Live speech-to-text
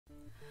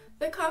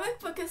The comic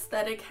book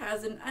aesthetic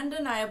has an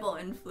undeniable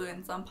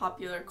influence on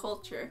popular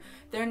culture.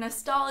 They're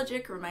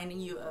nostalgic, reminding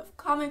you of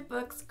comic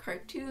books,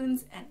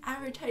 cartoons, and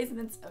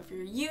advertisements of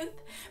your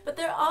youth, but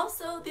they're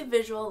also the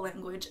visual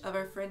language of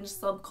a fringe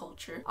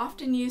subculture,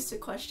 often used to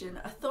question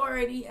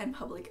authority and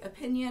public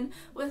opinion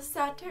with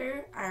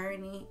satire,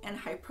 irony, and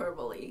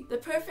hyperbole. The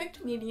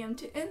perfect medium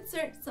to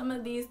insert some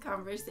of these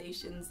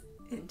conversations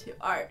into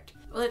art.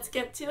 Let's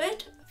get to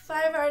it.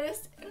 5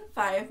 artists in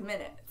 5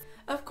 minutes.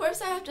 Of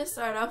course, I have to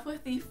start off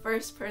with the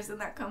first person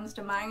that comes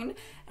to mind,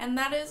 and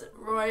that is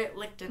Roy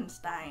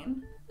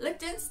Lichtenstein.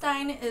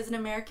 Lichtenstein is an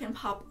American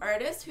pop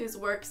artist whose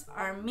works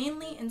are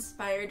mainly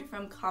inspired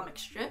from comic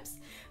strips.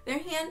 They're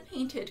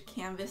hand-painted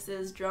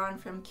canvases drawn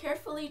from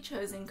carefully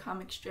chosen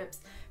comic strips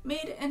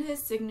made in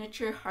his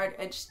signature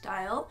hard-edged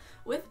style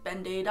with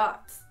benday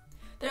dots.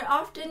 They're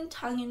often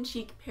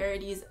tongue-in-cheek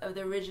parodies of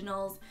the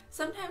originals,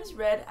 sometimes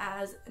read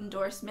as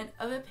endorsement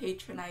of a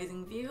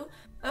patronizing view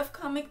of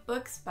comic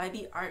books by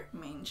the art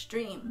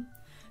mainstream.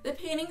 The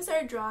paintings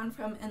are drawn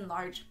from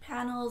enlarged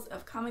panels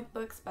of comic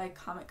books by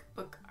comic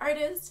book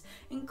artists,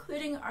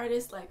 including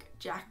artists like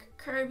Jack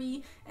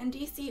Kirby and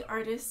DC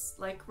artists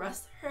like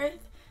Russ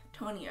Hirth,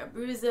 Tony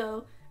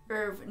Abruzzo,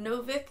 Irv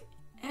Novick,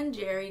 and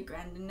Jerry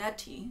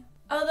Grandinetti.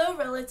 Although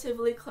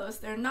relatively close,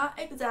 they're not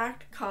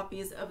exact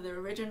copies of the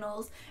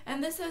originals,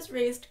 and this has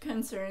raised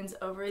concerns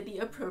over the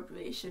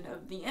appropriation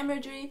of the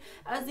imagery,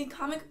 as the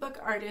comic book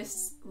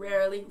artists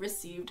rarely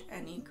received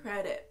any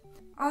credit.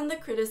 On the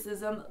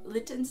criticism,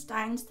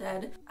 Lichtenstein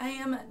said, "I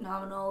am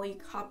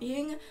nominally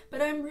copying, but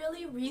I'm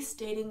really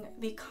restating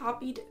the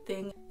copied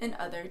thing in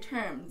other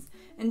terms.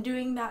 In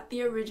doing that,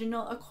 the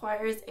original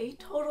acquires a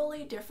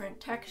totally different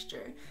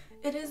texture.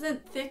 It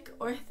isn't thick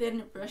or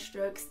thin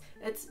brushstrokes,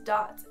 it's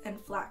dots and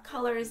flat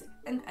colors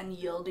and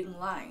unyielding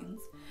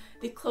lines.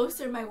 The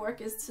closer my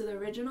work is to the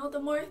original, the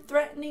more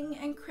threatening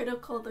and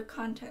critical the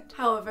content.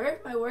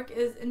 However, my work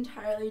is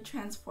entirely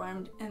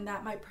transformed in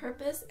that my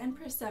purpose and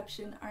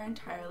perception are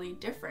entirely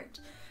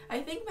different.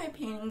 I think my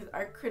paintings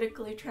are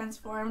critically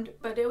transformed,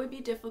 but it would be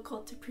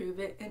difficult to prove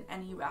it in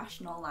any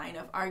rational line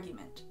of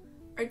argument."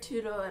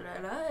 Arturo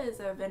Herrera is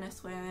a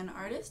Venezuelan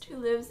artist who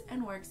lives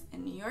and works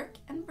in New York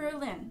and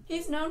Berlin.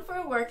 He's known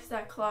for works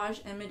that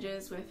collage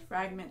images with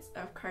fragments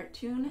of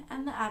cartoon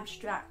and the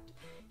abstract.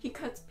 He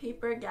cuts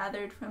paper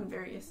gathered from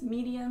various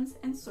mediums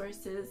and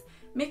sources,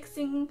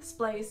 mixing,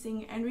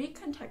 splicing, and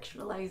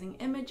recontextualizing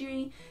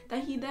imagery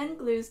that he then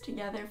glues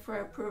together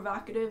for a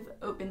provocative,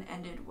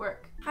 open-ended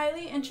work.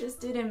 Highly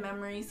interested in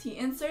memories, he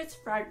inserts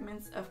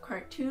fragments of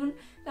cartoon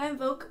that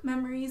evoke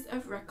memories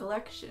of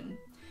recollection.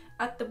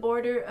 At the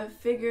border of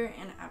figure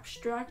and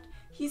abstract,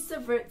 he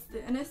subverts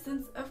the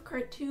innocence of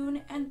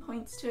cartoon and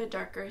points to a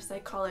darker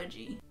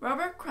psychology.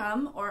 Robert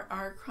Crumb, or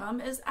R. Crumb,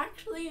 is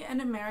actually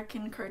an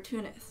American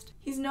cartoonist.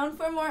 He's known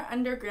for more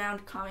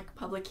underground comic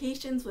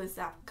publications with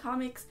Zap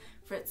Comics,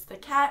 Fritz the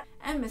Cat,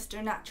 and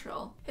Mr.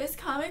 Natural. His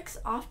comics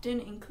often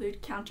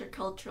include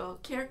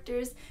countercultural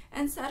characters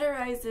and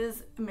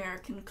satirizes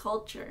American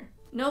culture.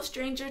 No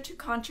stranger to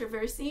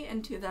controversy,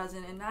 in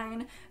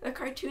 2009, the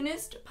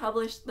cartoonist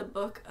published the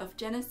Book of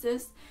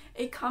Genesis,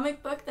 a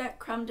comic book that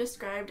Crumb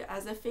described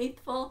as a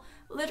faithful,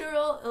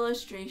 literal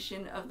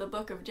illustration of the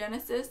Book of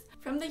Genesis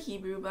from the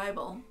Hebrew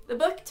Bible. The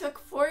book took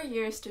 4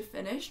 years to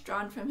finish,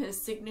 drawn from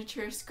his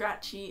signature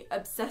scratchy,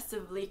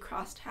 obsessively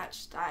crosshatched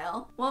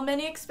style. While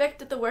many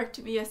expected the work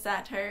to be a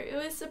satire,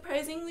 it was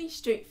surprisingly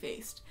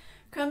straight-faced.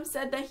 Crumb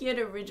said that he had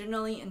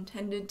originally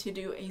intended to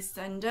do a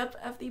send-up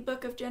of the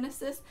Book of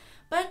Genesis,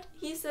 but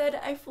he said,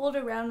 "I fooled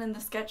around in the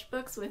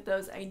sketchbooks with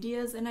those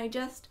ideas and I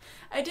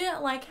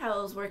didn't like how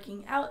it was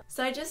working out,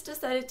 so I just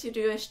decided to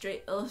do a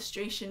straight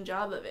illustration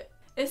job of it.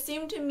 It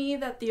seemed to me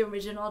that the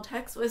original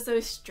text was so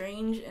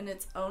strange in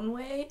its own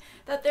way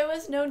that there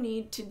was no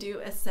need to do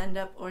a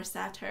send-up or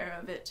satire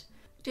of it."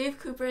 Dave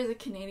Cooper is a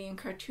Canadian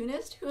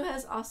cartoonist who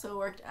has also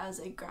worked as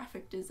a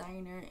graphic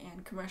designer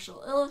and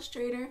commercial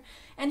illustrator,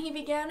 and he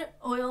began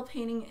oil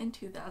painting in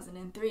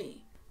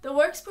 2003. The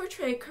works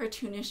portray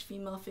cartoonish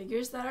female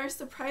figures that are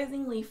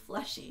surprisingly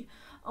fleshy,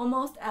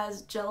 almost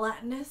as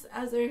gelatinous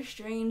as their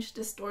strange,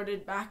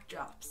 distorted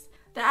backdrops.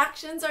 The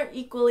actions are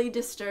equally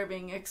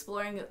disturbing,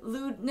 exploring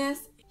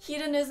lewdness,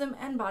 hedonism,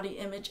 and body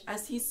image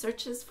as he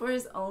searches for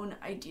his own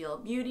ideal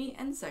beauty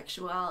and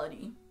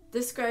sexuality.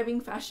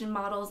 Describing fashion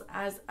models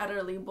as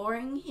utterly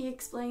boring, he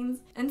explains,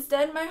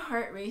 "Instead, my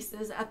heart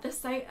races at the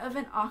sight of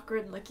an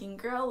awkward-looking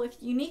girl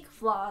with unique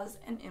flaws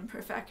and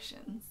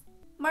imperfections."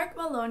 Mark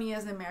Maloney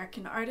is an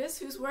American artist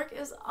whose work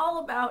is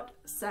all about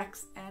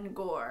sex and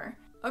gore.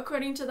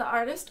 According to the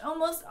artist,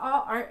 almost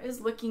all art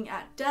is looking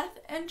at death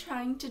and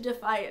trying to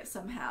defy it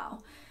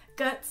somehow.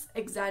 Guts,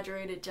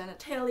 exaggerated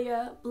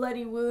genitalia,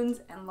 bloody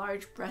wounds, and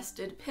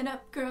large-breasted pinup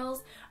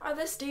girls are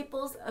the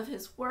staples of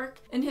his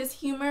work in his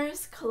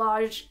humorous,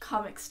 collage,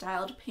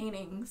 comic-styled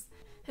paintings.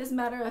 His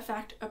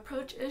matter-of-fact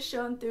approach is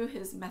shown through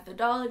his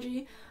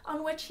methodology,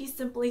 on which he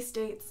simply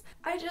states,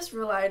 "I just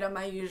relied on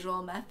my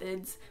usual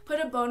methods, put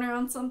a boner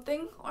on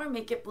something, or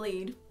make it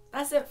bleed."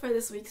 that's it for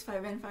this week's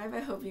 5 and 5. I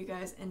hope you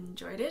guys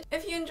enjoyed it.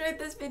 If you enjoyed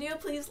this video,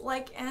 please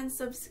like and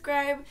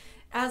subscribe.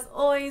 As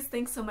always,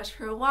 thanks so much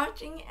for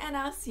watching, and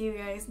I'll see you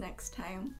guys next time.